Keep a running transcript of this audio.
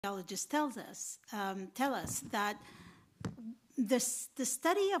archaeologists tell us that the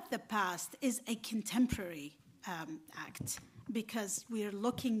study of the past is a contemporary act, because we're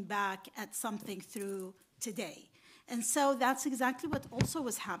looking back at something through today. And so that's exactly what also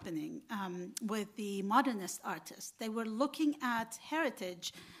was happening with the modernist artists. They were looking at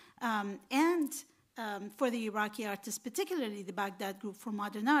heritage, and for the Iraqi artists, particularly the Baghdad Group for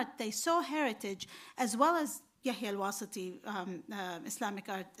Modern Art, they saw heritage as well as Yahya al-Wasiti, Islamic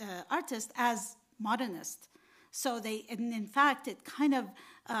artist, as modernist. So and in fact, it kind of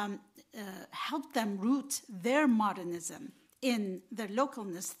helped them root their modernism in their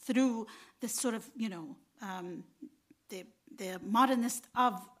localness through this sort of, the modernism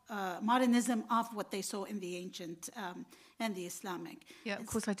of what they saw in the ancient and the Islamic. Yeah, of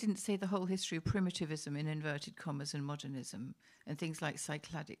course, I didn't say the whole history of primitivism in inverted commas and modernism, and things like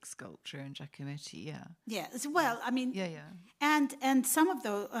Cycladic sculpture and Giacometti. Yeah. Yeah. Well, I mean. Yeah. And some of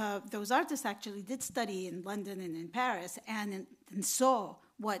those artists actually did study in London and in Paris, and saw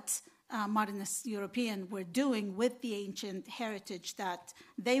what modernist European were doing with the ancient heritage that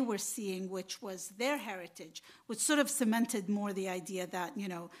they were seeing, which was their heritage, which sort of cemented more the idea that,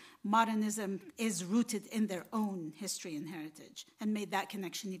 modernism is rooted in their own history and heritage, and made that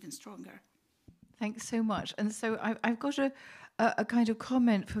connection even stronger. Thanks so much. And so I've got a kind of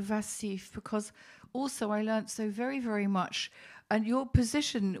comment for Vassif, because also I learned so very, very much, and your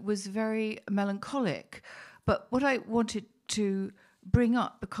position was very melancholic. But what I wanted to bring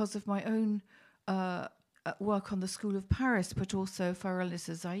up, because of my own work on the School of Paris, but also Farah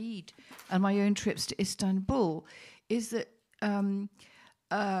Zaid and my own trips to Istanbul, is that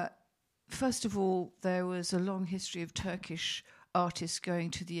first of all, there was a long history of Turkish artists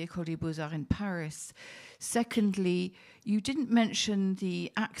going to the École des Beaux-Arts in Paris. Secondly, you didn't mention the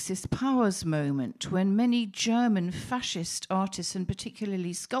Axis powers moment, when many German fascist artists, and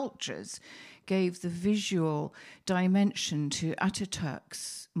particularly sculptures, gave the visual dimension to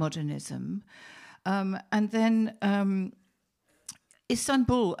Ataturk's modernism. And then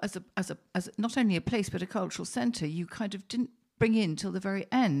Istanbul, as not only a place but a cultural centre, you kind of didn't bring in till the very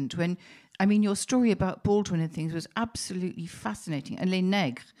end, when, your story about Baldwin and things was absolutely fascinating, and Les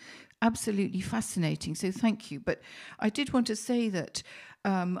Nègres, absolutely fascinating, so thank you. But I did want to say that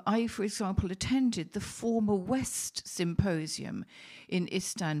I, for example, attended the Former West Symposium in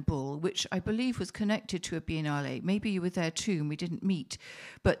Istanbul, which I believe was connected to a biennale. Maybe you were there too, and we didn't meet.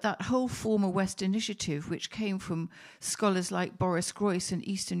 But that whole Former West initiative, which came from scholars like Boris Groys and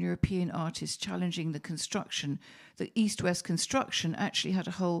Eastern European artists challenging the construction, the East-West construction, actually had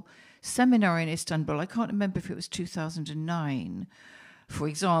a whole seminar in Istanbul. I can't remember if it was 2009. For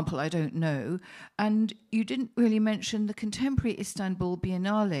example, I don't know. And you didn't really mention the contemporary Istanbul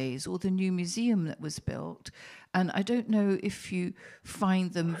Biennales or the new museum that was built. And I don't know if you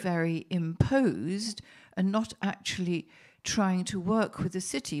find them very imposed and not actually trying to work with the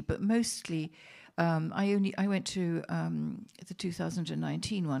city, but mostly, I went to the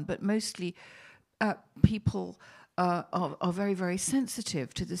 2019 one, but mostly people are very, very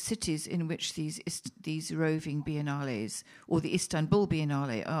sensitive to the cities in which these roving biennales, or the Istanbul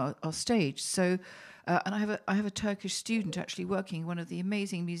Biennale, are staged. So, and I have a Turkish student actually working in one of the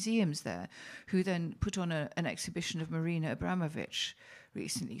amazing museums there, who then put on an exhibition of Marina Abramovic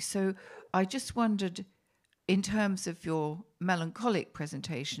recently. So I just wondered, in terms of your melancholic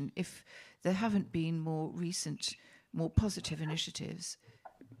presentation, if there haven't been more recent, more positive initiatives.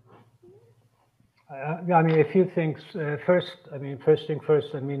 A few things. First thing first,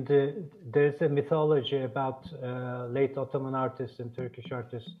 there's a mythology about late Ottoman artists and Turkish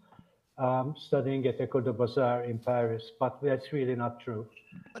artists studying at École des Beaux-Arts in Paris, but that's really not true.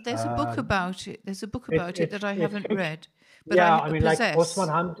 But there's a book about it. There's a book about it that I haven't read. But yeah, possess. Like Osman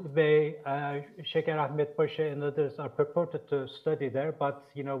Hamdi Bey, Şeker Ahmet Paşa, and others are purported to study there. But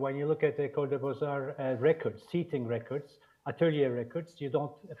when you look at École des Beaux-Arts records, seating records, atelier records, you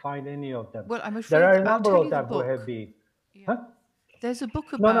don't find any of them. Well, I'm afraid there are a number of them who have been. Yeah. Huh? There's a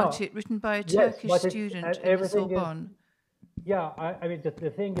book about it written by a Turkish student in the Sorbonne.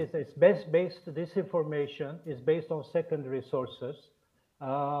 The thing is, it's based. This information is based on secondary sources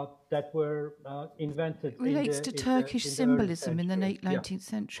that were invented. It relates to Turkish symbolism in the late 19th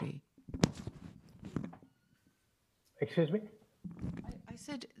century. Excuse me? I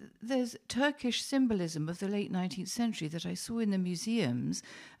said there's Turkish symbolism of the late 19th century that I saw in the museums,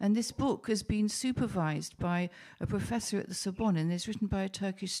 and this book has been supervised by a professor at the Sorbonne and is written by a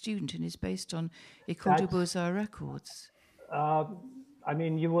Turkish student and is based on École des Beaux-Arts records.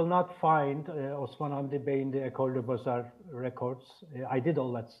 You will not find Osman Hamdi Bey in the École des Beaux-Arts records. I did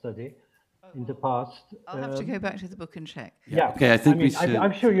all that study. in the past. I'll have to go back to the book and check. Yeah. Okay, I think mean, we should.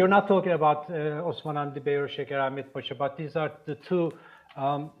 I'm sure you're not talking about Osman Hamdi Bey or Şeker Ahmet Paşa, but these are the two,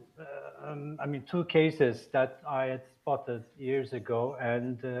 two cases that I had spotted years ago,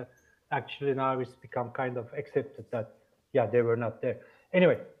 and actually now it's become kind of accepted that, yeah, they were not there.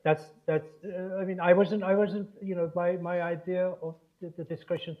 Anyway, that's. I wasn't. My idea of the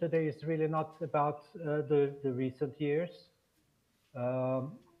discussion today is really not about the recent years.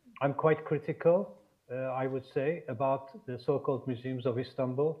 I'm quite critical, I would say, about the so-called museums of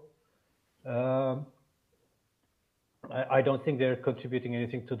Istanbul. I don't think they're contributing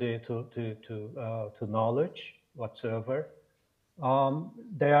anything to knowledge whatsoever.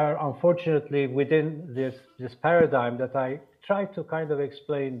 They are unfortunately within this paradigm that I try to kind of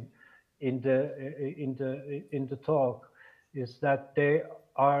explain in the talk, is that they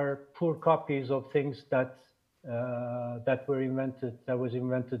are poor copies of things that was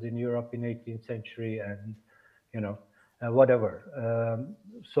invented in Europe in 18th century, and whatever.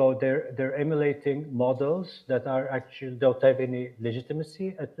 So they're emulating models that are actually don't have any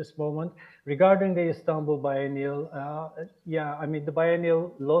legitimacy at this moment. Regarding the Istanbul Biennial, the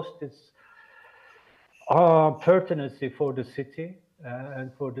biennial lost its pertinency for the city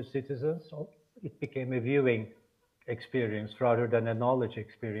and for the citizens. So it became a viewing experience rather than a knowledge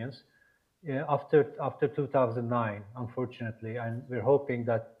experience. After 2009, unfortunately, and we're hoping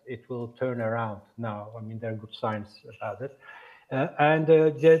that it will turn around now. I mean, there are good signs about it.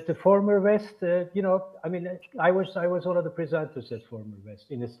 The former West, I was one of the presenters at former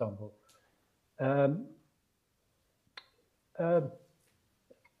West in Istanbul.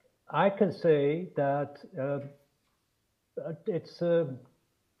 I can say that it's.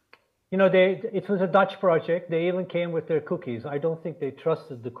 It was a Dutch project. They even came with their cookies. I don't think they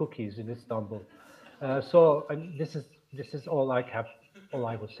trusted the cookies in Istanbul. This is all I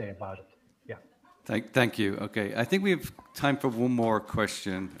would say about it. Yeah. Thank you. Okay, I think we have time for one more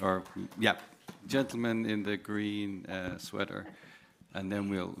question. Gentleman in the green sweater, and then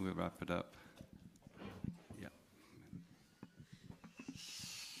we'll wrap it up.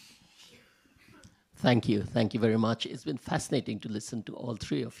 Thank you very much. It's been fascinating to listen to all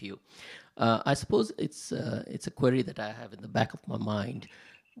three of you. I suppose it's a query that I have in the back of my mind,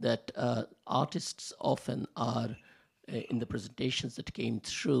 that artists often are, in the presentations that came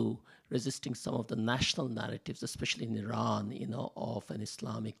through, resisting some of the national narratives, especially in Iran, of an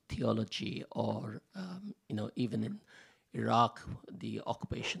Islamic theology, or even in Iraq, the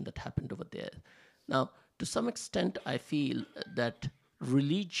occupation that happened over there. Now, to some extent, I feel that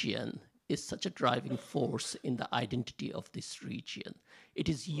religion is such a driving force in the identity of this region. It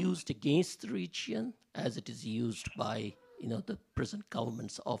is used against the region as it is used by the present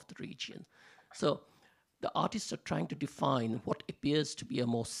governments of the region. So the artists are trying to define what appears to be a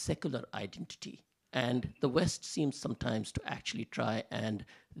more secular identity. And the West seems sometimes to actually try and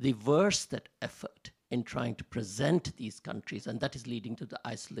reverse that effort in trying to present these countries, and that is leading to the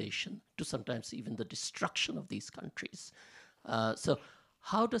isolation, to sometimes even the destruction of these countries. So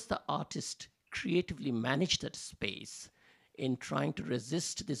how does the artist creatively manage that space in trying to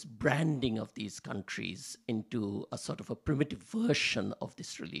resist this branding of these countries into a sort of a primitive version of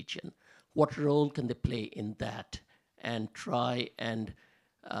this religion? What role can they play in that, and try and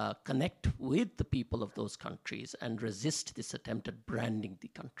connect with the people of those countries and resist this attempt at branding the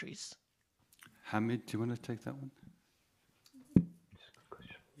countries? Hamid, do you want to take that one?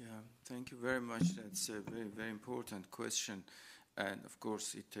 Yeah, thank you very much. That's a very, very important question. And of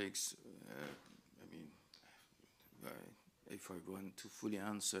course, it takes, if I want to fully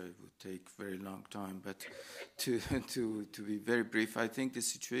answer, it would take a very long time. But to be very brief, I think the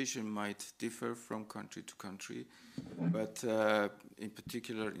situation might differ from country to country. But in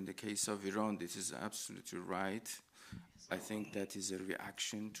particular, in the case of Iran, this is absolutely right. I think that is a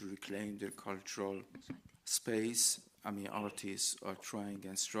reaction to reclaim their cultural space. Artists are trying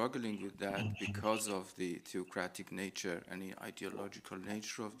and struggling with that because of the theocratic nature and the ideological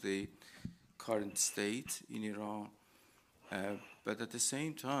nature of the current state in Iran. But at the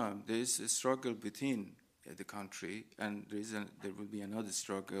same time, there is a struggle within the country, and there will be another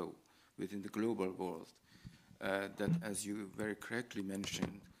struggle within the global world. That, as you very correctly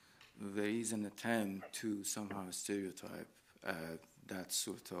mentioned, there is an attempt to somehow stereotype that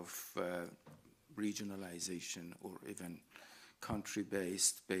sort of regionalization, or even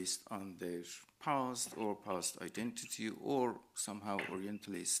country-based, based on their past or past identity, or somehow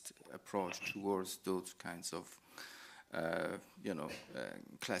Orientalist approach towards those kinds of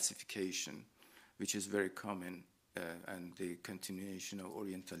classification, which is very common, and the continuation of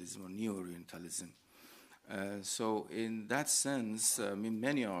Orientalism or Neo-Orientalism. So in that sense, I mean,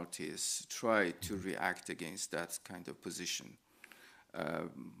 many artists try to react against that kind of position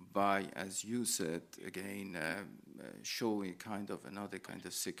by, as you said, again, showing kind of another kind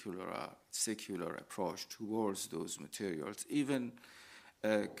of secular approach towards those materials, even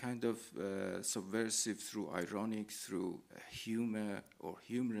kind of subversive through ironic, through humor or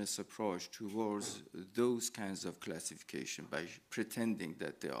humorous approach towards those kinds of classification by pretending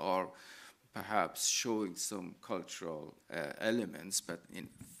that they are perhaps showing some cultural elements, but in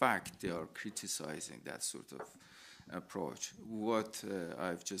fact they are criticizing that sort of approach. What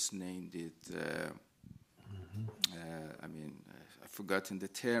I've just named it, I mean, I've forgotten the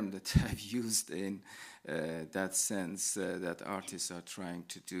term that I've used in that sense that artists are trying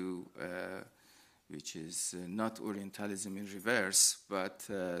to do, which is not Orientalism in reverse, but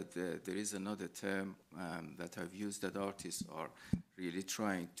there is another term that I've used that artists are really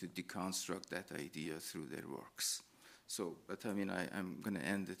trying to deconstruct that idea through their works. So, but I mean, I'm going to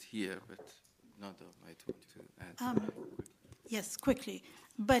end it here, but Nada might want to add. Yes, quickly.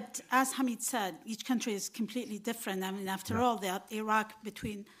 But as Hamid said, each country is completely different. I mean, after all,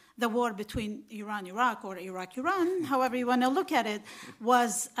 the war between Iran-Iraq or Iraq-Iran, however you want to look at it,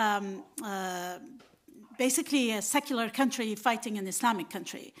 was basically a secular country fighting an Islamic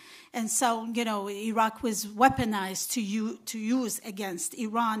country. And so, you know, Iraq was weaponized to use against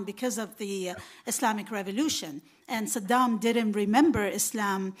Iran because of the Islamic Revolution. And Saddam didn't remember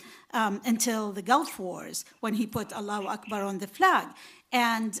Islam until the Gulf Wars, when he put Allahu Akbar on the flag.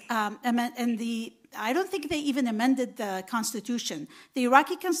 And I don't think they even amended the constitution. The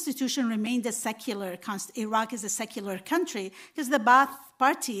Iraqi constitution remained a secular, Iraq is a secular country because the Ba'ath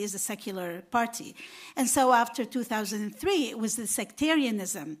party is a secular party. And so after 2003, it was the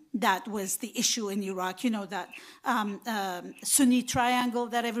sectarianism that was the issue in Iraq, you know, that Sunni triangle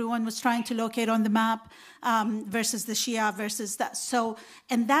that everyone was trying to locate on the map versus the Shia versus that. So,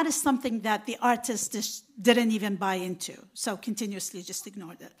 and that is something that the artists just didn't even buy into. So continuously just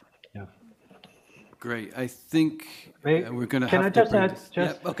ignored it. Yeah. Great. I think we're going to have to bring this.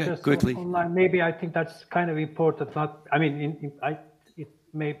 Just quickly. Online, maybe I think that's kind of important. Not, I mean, it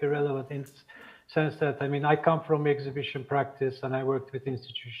may be relevant in the sense that, I mean, I come from exhibition practice and I worked with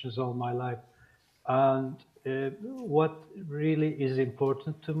institutions all my life. And what really is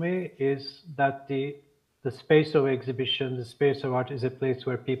important to me is that the space of exhibition, the space of art is a place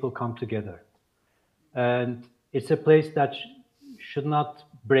where people come together. And it's a place that should not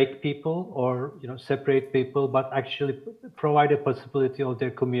break people or, you know, separate people, but actually provide a possibility of their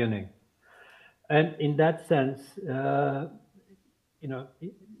communing. And in that sense, you know,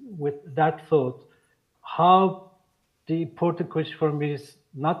 with that thought, how the important question for me is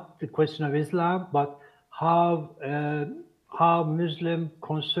not the question of Islam, but how Muslim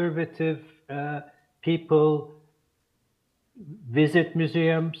conservative people visit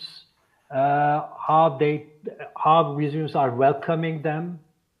museums, how museums are welcoming them,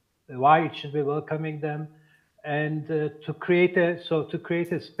 why it should be welcoming them, and to create a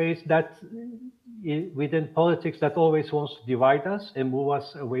space that within politics that always wants to divide us and move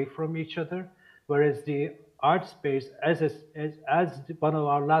us away from each other, whereas the art space as one of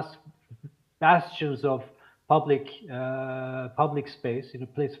our last bastions of public space, in a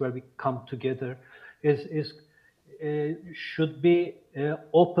place where we come together, should be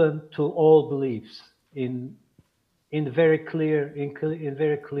open to all beliefs in very clear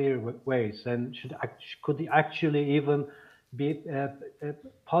ways, and could actually even be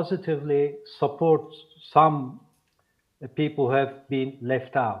positively support some people who have been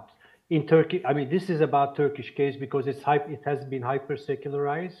left out. In Turkey, I mean, this is about Turkish case because it has been hyper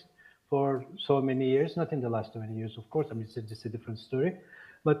secularized for so many years, not in the last 20 years, of course. I mean, it's a different story,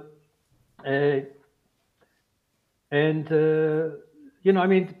 but you know, I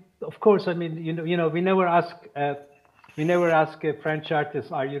mean, of course, I mean, you know, we never ask a French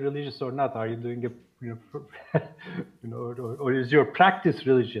artist, are you religious or not? Are you doing or is your practice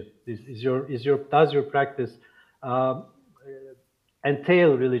religion? Does your practice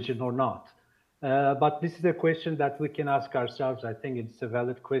entail religion or not? But this is a question that we can ask ourselves. I think it's a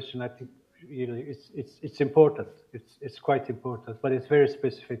valid question. I think it's important. It's quite important, but it's very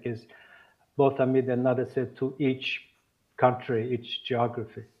specific, as both Hamid and Nada said, to each country, each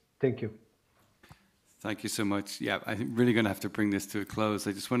geography. Thank you. Thank you so much. Yeah, I'm really going to have to bring this to a close.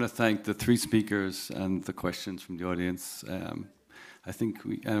 I just want to thank the three speakers and the questions from the audience. I think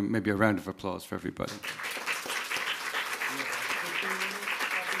maybe a round of applause for everybody.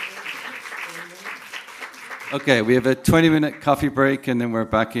 Okay, we have a 20-minute coffee break and then we're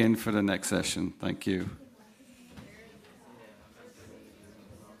back in for the next session. Thank you.